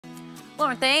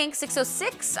Lauren, thanks.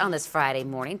 6:06 on this Friday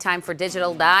morning. Time for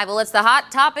Digital Dive. Well, it's the hot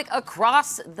topic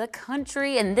across the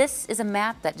country, and this is a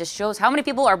map that just shows how many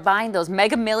people are buying those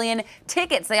Mega Million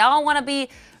tickets. They all want to be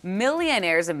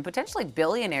millionaires and potentially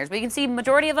billionaires, but you can see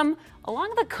majority of them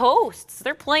along the coasts.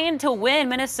 They're playing to win.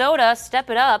 Minnesota, step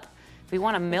it up. If you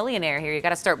want a millionaire here, you got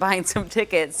to start buying some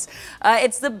tickets.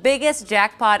 It's the biggest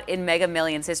jackpot in Mega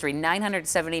Millions history,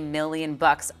 $970 million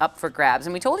up for grabs.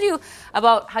 And we told you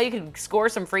about how you could score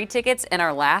some free tickets in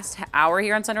our last hour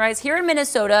here on Sunrise. Here in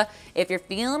Minnesota, if you're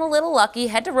feeling a little lucky,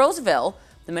 head to Roseville.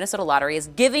 The Minnesota Lottery is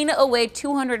giving away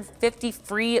 250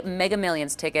 free Mega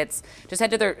Millions tickets. Just head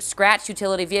to their scratch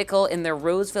utility vehicle in their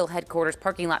Roseville headquarters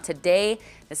parking lot today.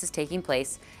 This is taking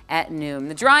place at noon.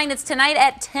 The drawing is tonight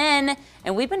at 10,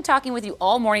 and we've been talking with you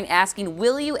all morning asking,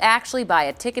 will you actually buy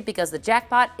a ticket because the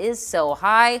jackpot is so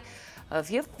high? A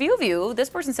few of you, this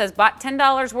person says, bought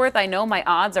 $10 worth. I know my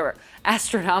odds are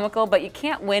astronomical, but you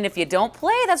can't win if you don't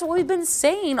play. That's what we've been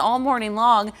saying all morning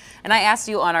long. And I asked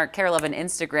you on our KARE 11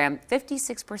 Instagram,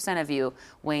 56% of you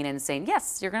weighing in saying,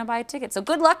 yes, you're going to buy a ticket. So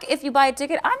good luck if you buy a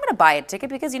ticket. I'm going to buy a ticket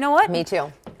because you know what? Me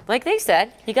too. Like they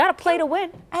said, you got to play to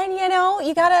win. And you know,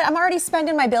 I'm already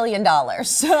spending my $1 billion,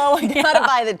 so I got to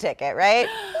buy the ticket, right?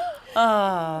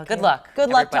 Oh, good luck. Good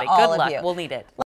luck everybody. to all good of luck. you. We'll need it.